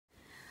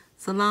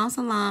Salam,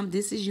 salam.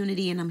 This is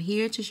Unity, and I'm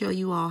here to show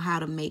you all how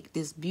to make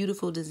this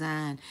beautiful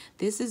design.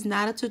 This is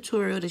not a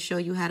tutorial to show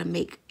you how to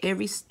make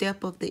every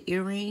step of the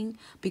earring,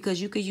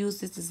 because you could use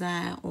this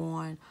design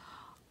on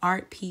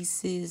art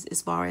pieces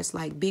as far as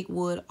like big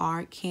wood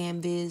art,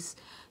 canvas,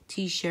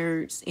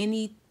 t-shirts,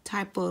 any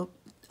type of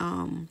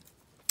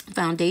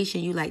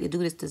foundation you like to do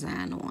this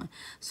design on.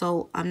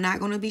 So I'm not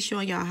going to be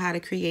showing y'all how to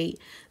create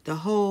the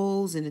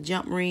holes and the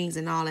jump rings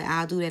and all that.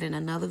 I'll do that in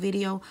another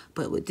video,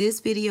 but with this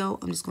video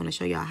I'm just going to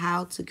show y'all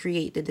how to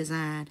create the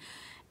design.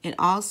 And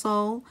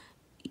also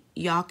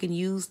y'all can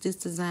use this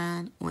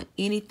design on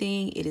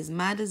anything. It is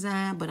my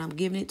design, but I'm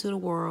giving it to the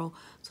world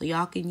so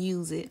y'all can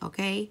use it.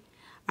 Okay,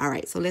 all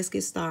right, so let's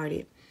get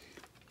started.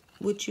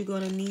 What you're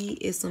going to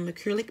need is some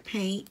acrylic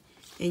paint.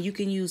 And you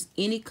can use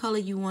any color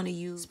you want to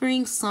use.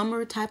 Spring,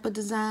 summer type of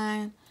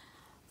design.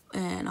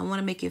 And I want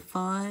to make it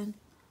fun.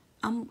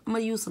 I'm going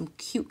to use some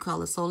cute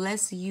colors. So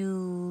let's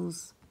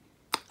use,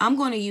 I'm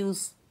going to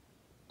use,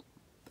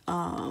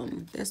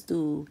 let's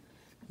do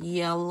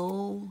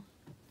yellow,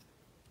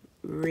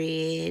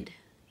 red.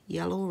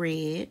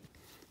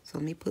 So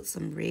let me put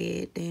some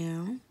red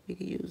down. We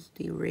can use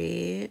the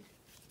red.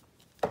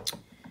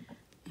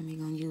 And we're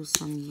going to use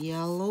some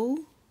yellow.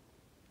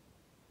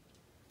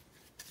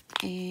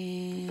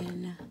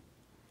 And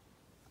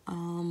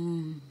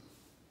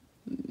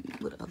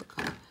what other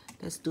color?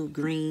 Let's do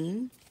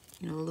green.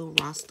 You know, little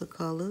Rasta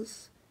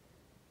colors.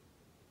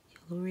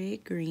 Yellow,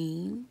 red,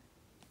 green.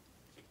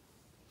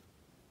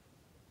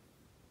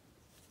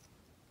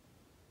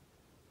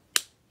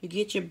 You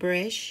get your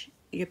brush,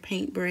 your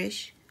paint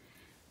brush,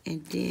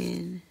 and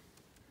then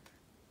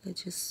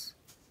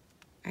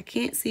I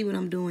can't see what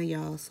I'm doing,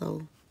 y'all,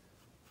 so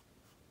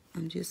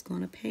I'm just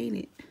gonna paint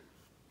it.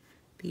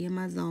 Be in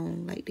my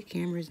zone, like the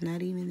camera's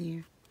not even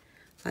there.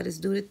 So I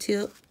just do the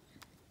tip.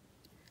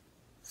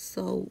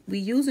 So we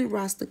using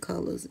Rasta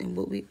colors, and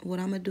what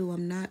I'm gonna do,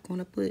 I'm not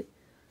gonna put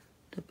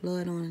the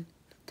blood on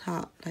the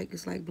top, like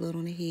it's like blood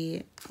on the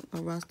head. A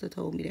Rasta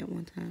told me that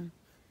one time.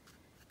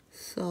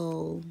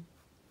 So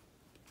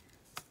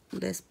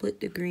let's put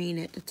the green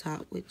at the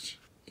top, which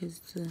is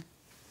the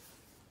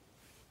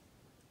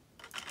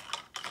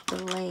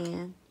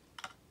land.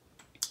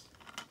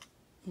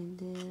 And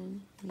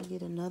then we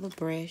get another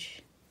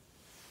brush.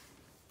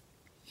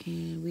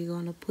 And we're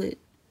going to put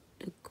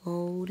the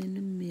gold in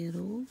the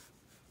middle.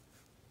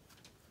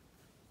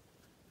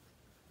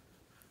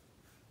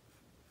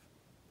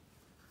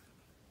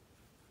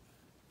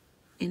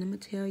 And I'm going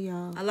to tell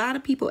y'all, a lot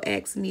of people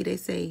ask me, they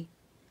say,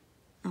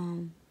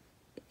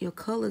 your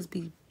colors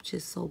be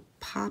just so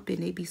popping,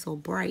 they be so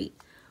bright.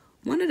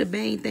 One of the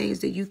main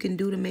things that you can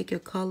do to make your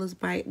colors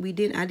bright,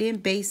 I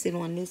didn't base it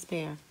on this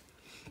pair,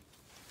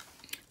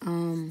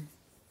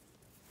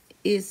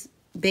 is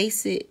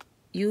base it,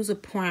 use a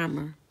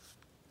primer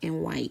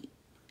in white.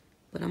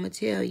 But I'm gonna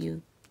tell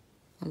you,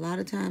 a lot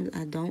of times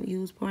I don't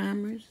use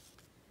primers.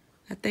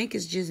 I think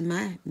it's just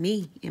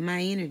me and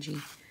my energy,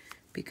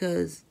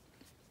 because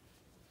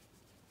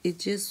it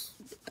just,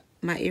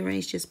 my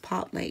earrings just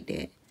pop like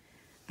that.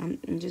 I'm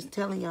just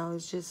telling y'all,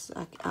 it's just,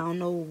 I don't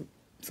know,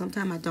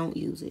 sometimes I don't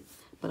use it,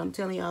 but I'm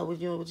telling y'all, with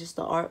just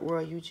the art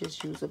world, you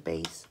just use a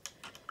base.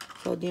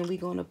 So then we're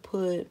gonna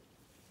put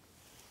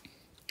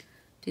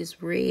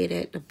this red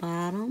at the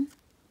bottom.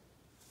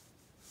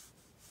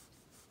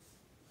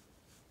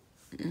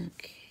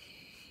 Okay.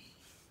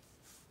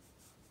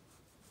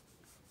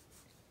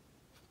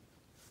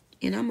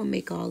 And I'm going to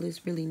make all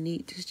this really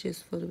neat. This is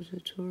just for the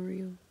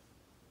tutorial.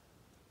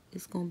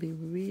 It's going to be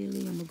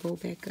really, I'm going to go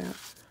back up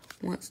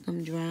once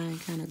them dry and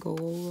kind of go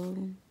over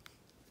them.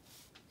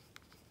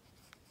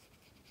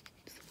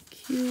 Some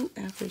cute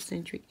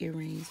Afrocentric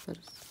earrings for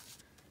this.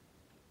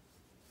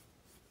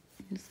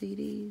 You see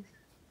these?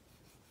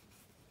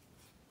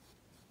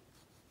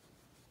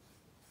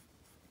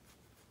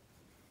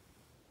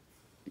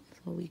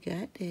 So we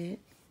got that.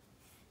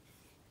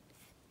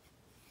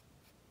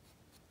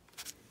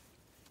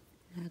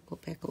 I'll go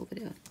back over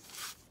there.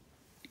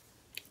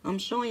 I'm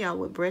showing y'all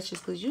with brushes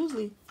because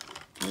usually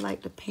I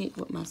like to paint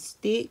with my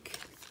stick.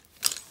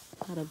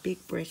 Not a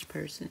big brush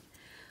person.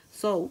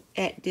 So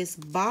at this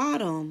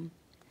bottom,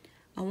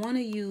 I want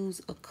to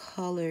use a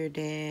color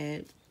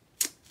that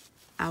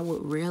I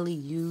would rarely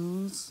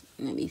use.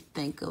 Let me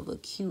think of a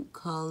cute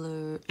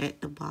color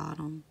at the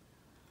bottom.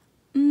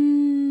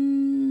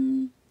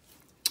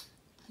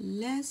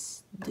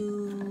 Let's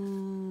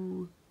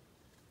do...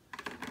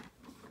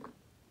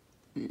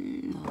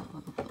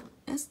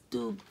 let's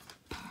do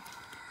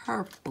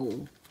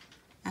purple.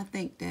 I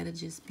think that'll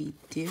just be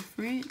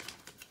different.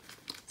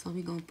 So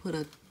we're gonna put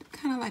a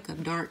kind of like a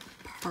dark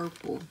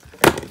purple.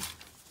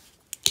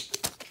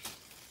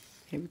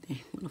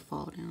 Everything gonna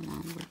fall down while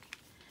I'm working.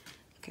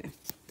 Okay,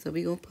 so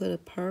we're gonna put a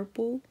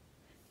purple.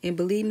 And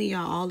believe me,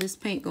 y'all, all this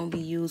paint gonna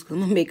be used, because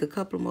I'm gonna make a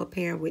couple more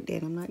pair with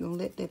that. I'm not gonna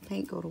let that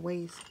paint go to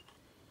waste.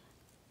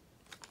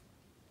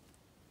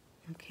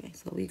 Okay,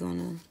 so we're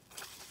gonna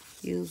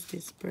use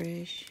this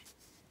brush,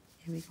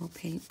 and we're gonna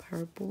paint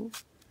purple.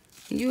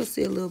 And you'll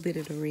see a little bit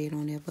of the red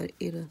on there, but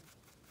it'll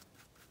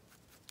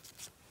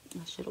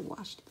I should have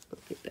washed it a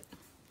little bit better.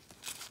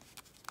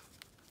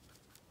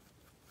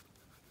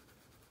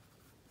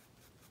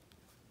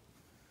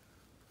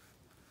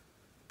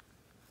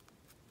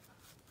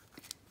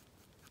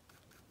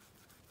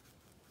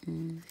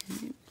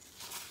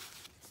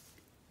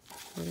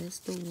 So that's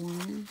the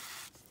one.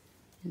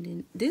 And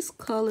then this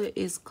color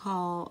is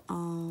called,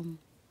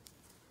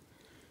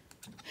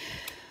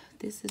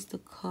 this is the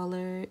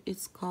color,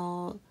 it's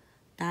called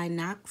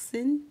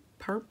Dinoxin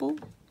Purple.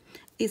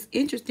 It's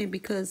interesting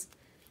because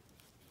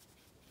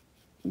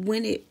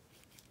when it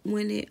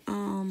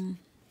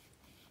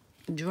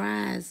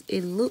dries,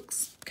 it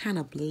looks kind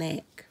of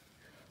black.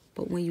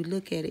 But when you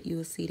look at it,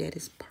 you'll see that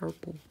it's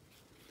purple.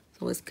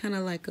 So it's kind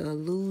of like an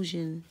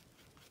illusion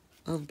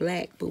of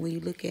black, but when you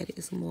look at it,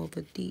 it's more of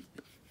a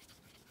deep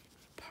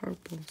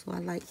purple. So I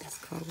like this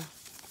color.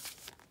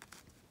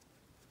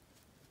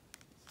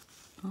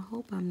 I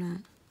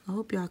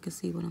hope y'all can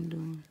see what I'm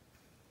doing.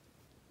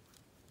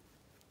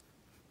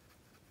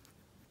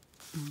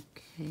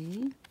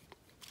 Okay.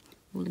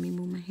 Well, let me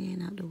move my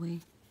hand out the way.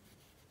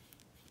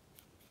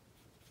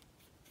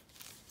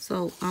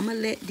 So I'm gonna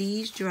let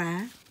these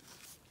dry,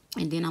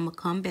 and then I'm gonna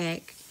come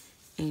back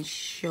and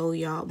show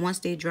y'all. Once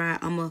they dry,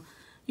 I'm gonna,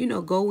 you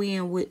know, go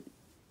in with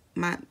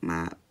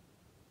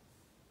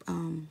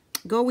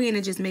go in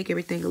and just make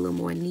everything a little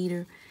more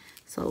neater.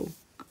 So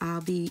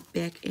I'll be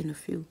back in a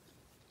few.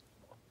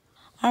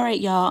 All right,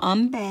 y'all,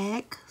 I'm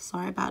back.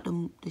 Sorry about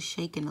the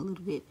shaking a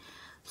little bit.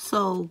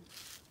 So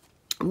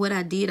what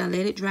I did, I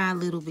let it dry a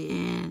little bit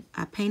and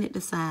I painted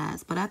the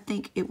sides. But I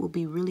think it will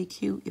be really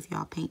cute if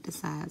y'all paint the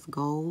sides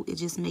gold. It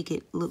just make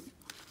it look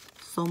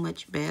so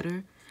much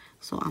better.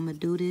 So I'm gonna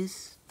do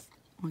this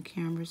on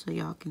camera so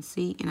y'all can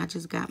see. And I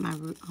just got my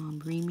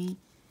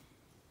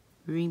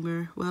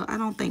reamer. Well, I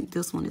don't think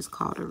this one is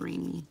called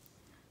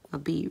a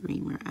bead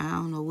reamer. I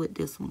don't know what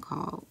this one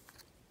called.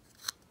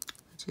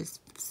 I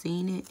just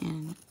seen it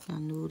and I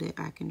knew that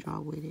I can draw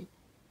with it.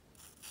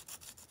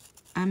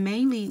 I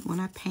mainly, when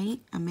I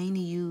paint, I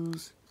mainly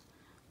use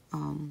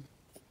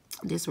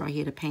this right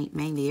here to paint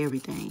mainly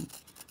everything.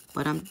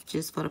 But I'm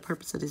just, for the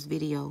purpose of this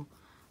video,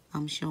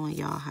 I'm showing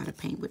y'all how to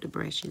paint with the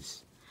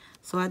brushes.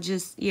 So I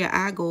just, yeah,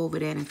 I go over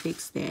that and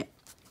fix that.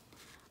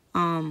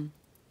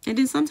 And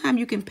then sometimes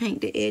you can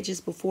paint the edges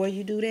before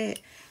you do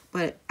that,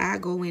 but I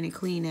go in and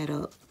clean that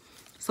up.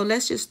 So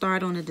let's just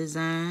start on the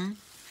design.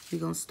 We're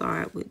going to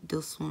start with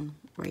this one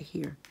right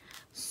here.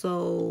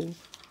 So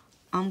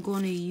I'm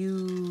going to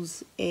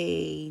use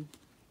a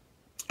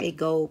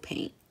gold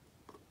paint.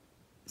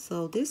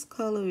 So this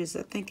color is,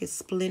 I think it's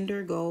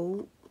Splendor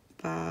Gold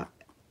by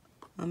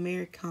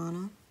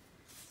Americana.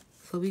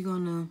 So we're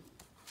going to,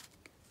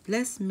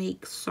 let's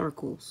make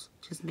circles.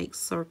 Just make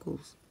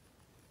circles.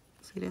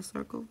 See that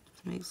circle?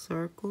 Just make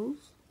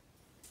circles.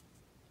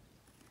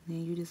 And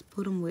then you just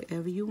put them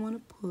wherever you want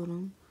to put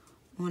them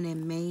on that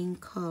main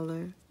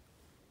color,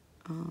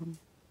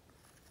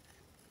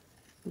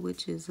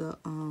 which is a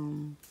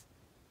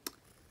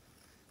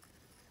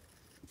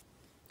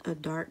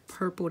dark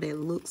purple that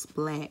looks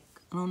black.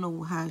 I don't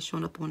know how it's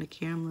showing up on the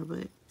camera,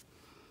 but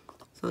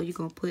so you're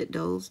gonna put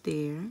those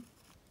there.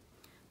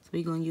 So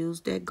we're gonna use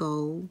that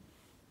gold.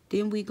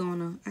 Then we're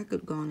gonna, I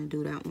could go on and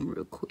do that one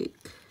real quick,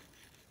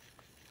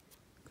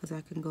 because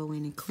I can go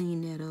in and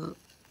clean that up.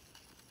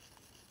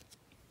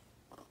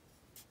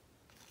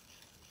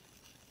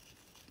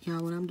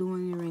 Y'all, when I'm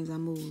doing earrings, I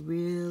move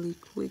really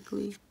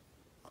quickly.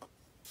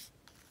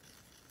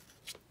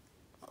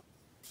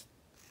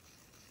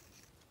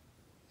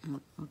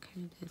 Oh,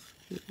 okay, that's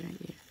it right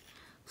there.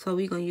 So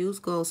we're gonna use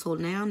gold. So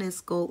now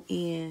let's go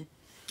in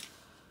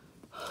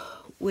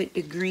with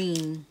the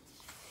green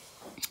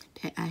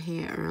that I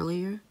had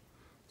earlier.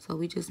 So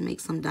we just make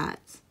some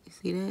dots. You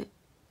see that?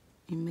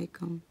 And make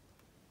them,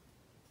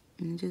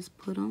 and just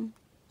put them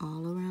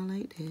all around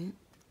like that.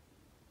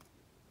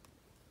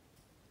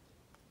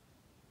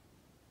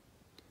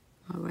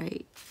 All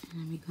right,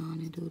 let me go on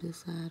and do this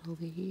side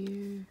over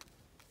here.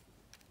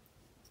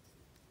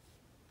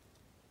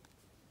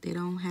 They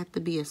don't have to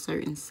be a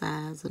certain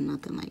size or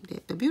nothing like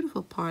that. The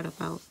beautiful part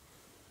about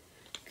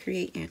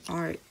creating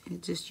art is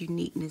just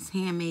uniqueness.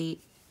 Handmade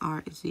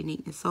art is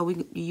uniqueness. So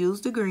we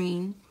use the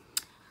green.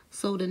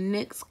 So the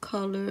next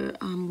color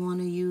I'm going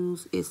to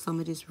use is some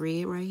of this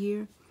red right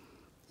here.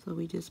 So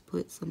we just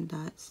put some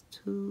dots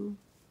too.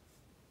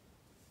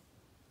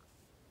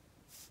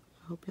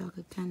 I hope y'all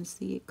can kind of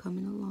see it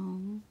coming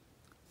along.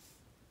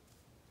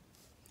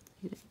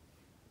 See that?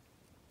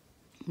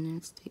 And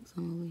let's take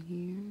some over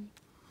here.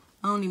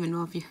 I don't even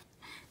know if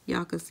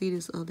y'all can see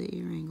this other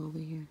earring over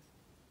here,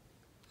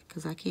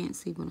 because I can't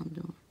see what I'm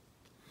doing.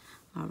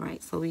 All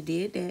right, so we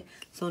did that.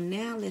 So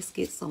now let's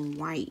get some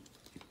white.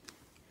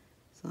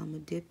 So I'm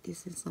going to dip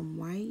this in some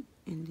white,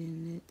 and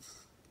then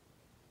let's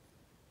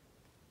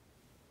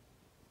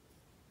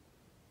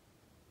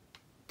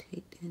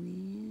take that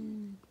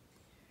in.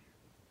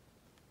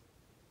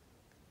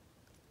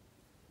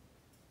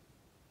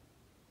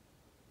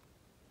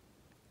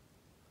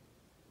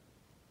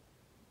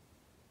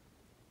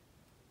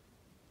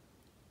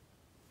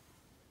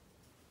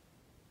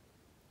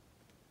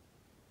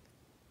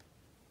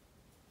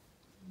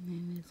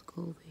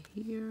 go over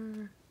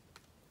here.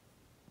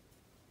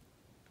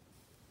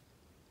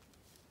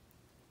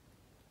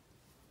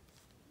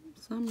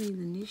 For some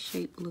reason this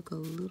shape look a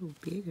little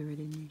bigger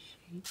than this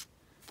shape.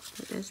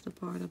 But that's the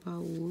part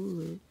about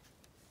wood.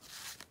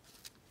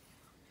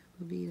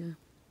 It'll never be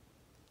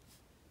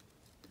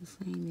the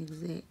same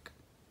exact.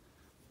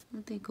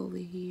 I think over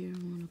here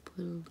I'm gonna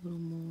put a little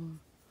more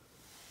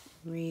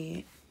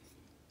red.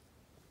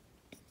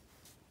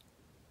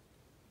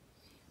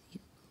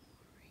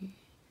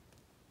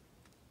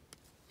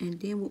 And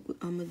then what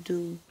I'm gonna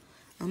do,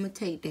 I'm gonna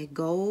take that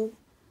gold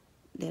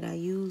that I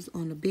use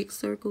on the big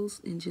circles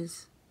and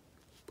just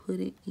put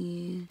it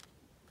in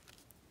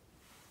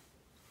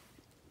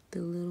the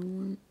little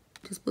one.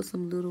 Just put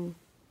some little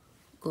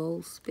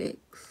gold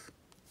specks.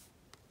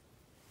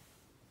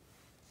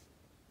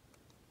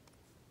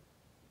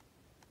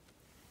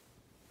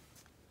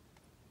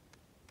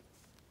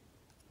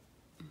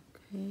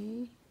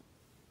 Okay.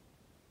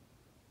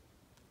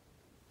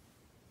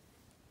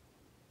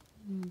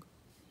 I'm gonna go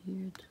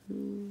here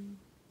too.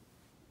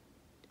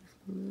 Just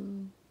a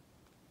little.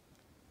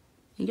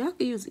 And y'all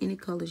can use any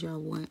colors y'all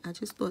want. I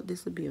just thought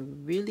this would be a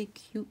really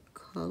cute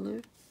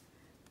color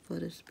for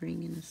the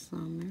spring and the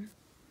summer.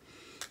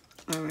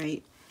 All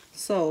right,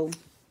 so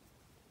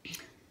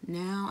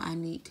now I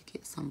need to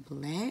get some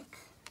black.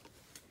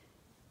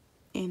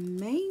 And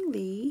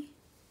mainly,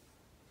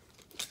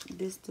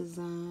 this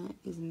design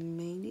is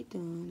mainly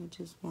done. I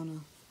just want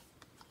to,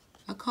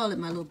 I call it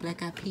my little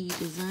black eyed pea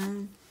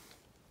design.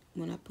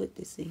 When I put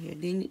this in here,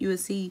 then you will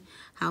see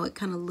how it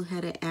kind of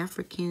had an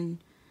African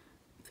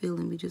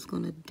feeling. We're just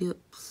going to dip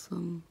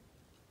some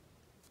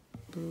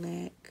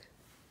black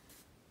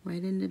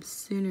right in the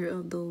center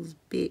of those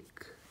big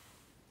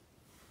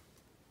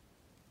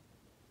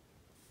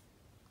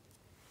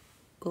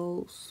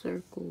gold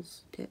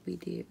circles that we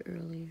did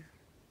earlier.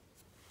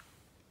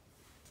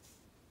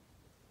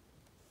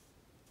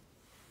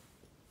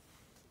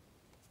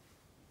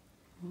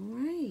 All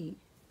right,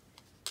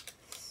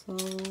 so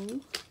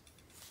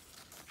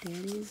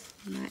that is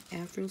my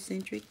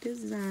Afrocentric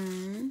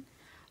design.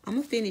 I'm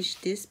gonna finish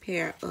this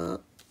pair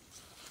up,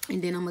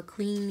 and then I'm gonna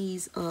clean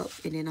these up,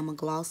 and then I'm gonna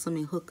gloss them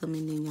and hook them,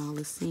 and then y'all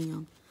will see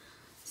them.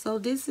 So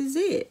this is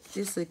it.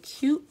 It's a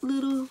cute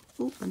little,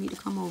 oop, I need to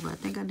come over. I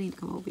think I need to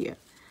come over here.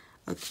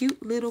 A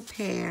cute little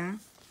pair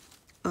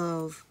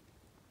of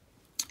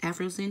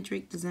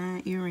Afrocentric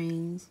design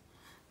earrings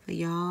for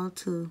y'all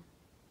to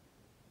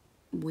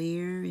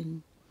wear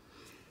and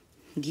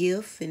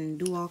gift and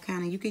do all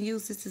kind of. You can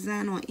use this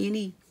design on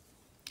any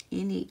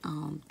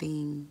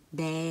thing,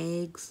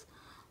 bags,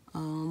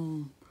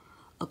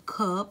 a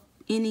cup,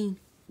 any,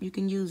 you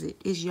can use it.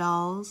 It's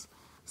y'all's.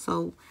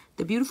 So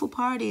the beautiful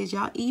part is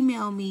y'all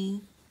email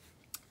me.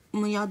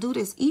 When y'all do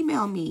this,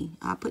 email me.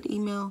 I'll put the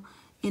email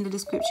in the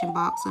description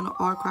box and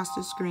or across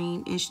the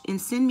screen,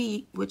 and send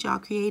me what y'all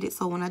created,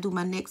 so when I do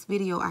my next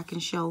video I can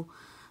show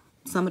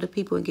some of the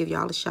people and give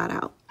y'all a shout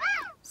out.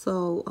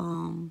 So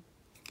I'm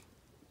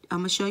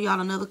gonna show y'all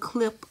another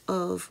clip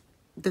of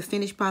the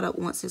finished product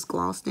once it's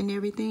glossed and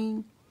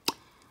everything.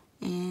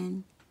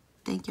 And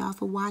thank y'all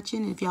for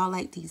watching. If y'all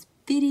like these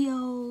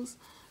videos,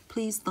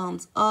 please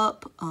thumbs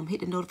up, hit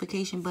the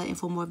notification button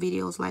for more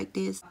videos like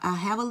this. I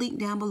have a link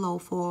down below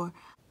for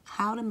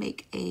how to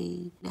make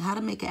an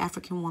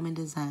African woman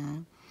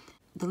design.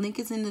 The link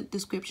is in the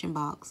description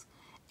box,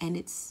 and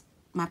it's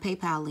my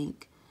PayPal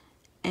link.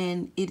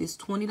 And it is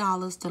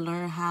 $20 to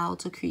learn how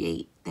to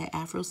create that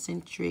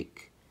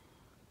Afrocentric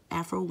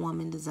Afro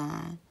woman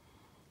design.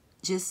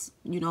 Just,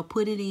 you know,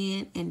 put it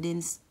in and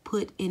then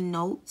put in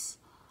notes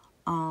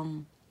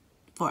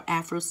for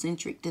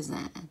Afrocentric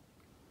design.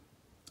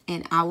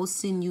 And I will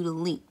send you the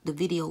link, the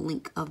video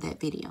link of that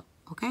video,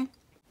 okay?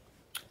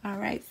 All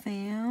right,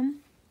 fam.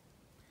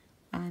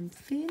 I'm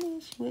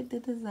finished with the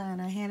design.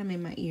 I had them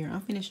in my ear.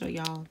 I'm finna show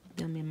y'all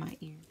them in my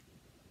ear.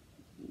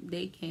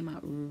 They came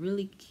out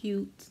really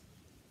cute.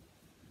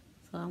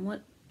 So I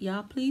want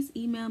y'all, please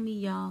email me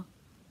y'all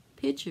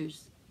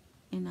pictures,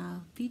 and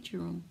I'll feature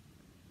them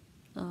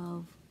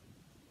of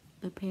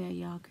the pair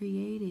y'all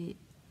created.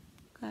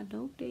 Look how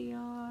dope they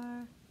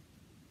are.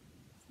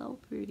 So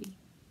pretty.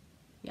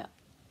 Yeah.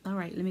 All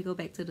right, let me go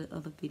back to the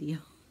other video.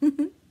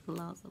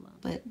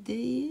 But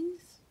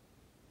these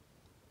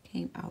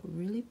came out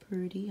really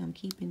pretty. I'm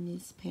keeping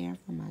this pair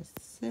for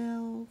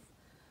myself.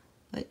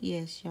 But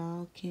yes,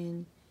 y'all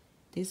can,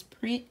 this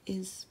print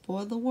is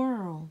for the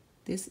world.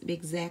 This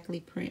exactly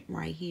print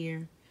right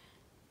here.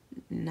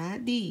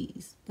 Not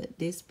these, but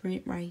this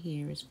print right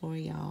here is for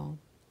y'all.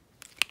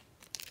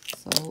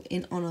 So,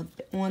 and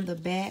on the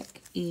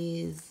back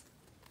is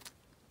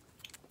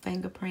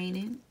finger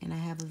painting, and I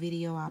have a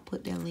video. I'll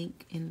put that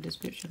link in the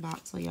description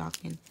box so y'all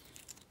can.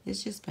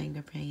 It's just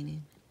finger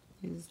painting.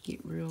 Just get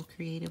real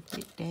creative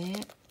with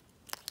that.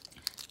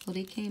 So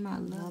they came out.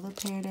 Another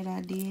pair that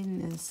I did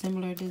in a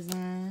similar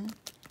design.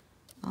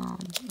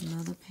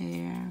 Another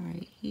pair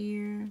right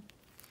here.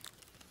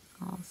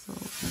 Also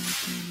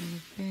painting on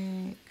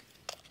the back.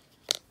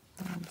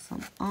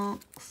 Some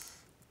unks.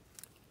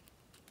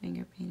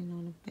 Finger painting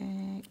on the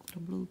back with a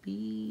blue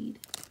bead.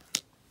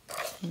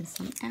 and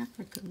some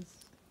Africas.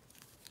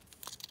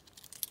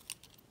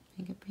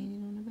 Finger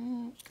painted on the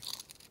back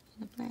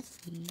and a black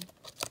bead.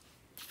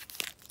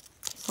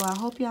 So I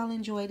hope y'all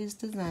enjoy this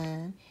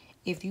design.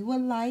 If you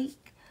would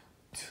like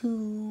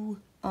to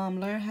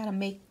learn how to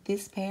make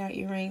this pair of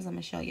earrings, I'm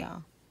going to show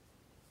y'all.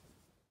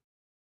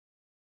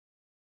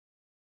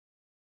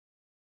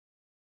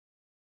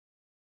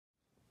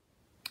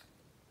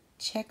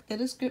 Check the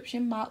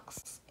description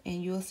box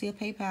and you'll see a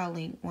PayPal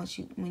link.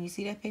 When you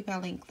see that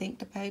PayPal link, click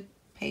the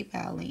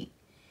PayPal link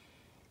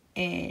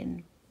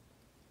and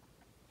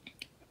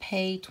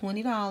pay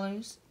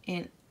 $20.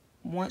 And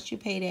once you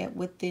pay that,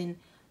 within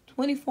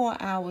 24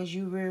 hours,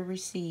 you will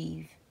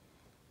receive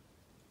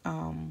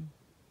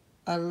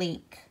a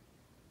link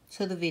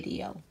to the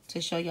video to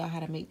show y'all how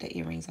to make the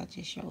earrings I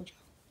just showed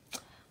you.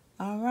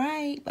 All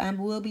right, I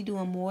will be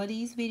doing more of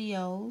these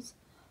videos.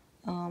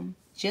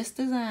 Just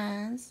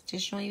designs,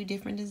 just showing you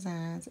different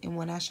designs. And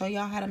when I show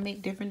y'all how to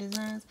make different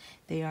designs,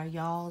 they are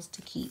y'all's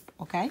to keep,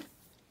 okay?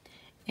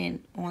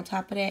 And on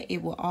top of that,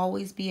 it will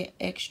always be an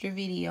extra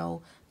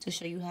video to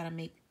show you how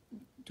to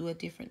do a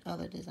different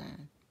other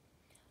design.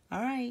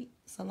 All right,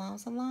 salam,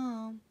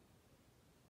 salam.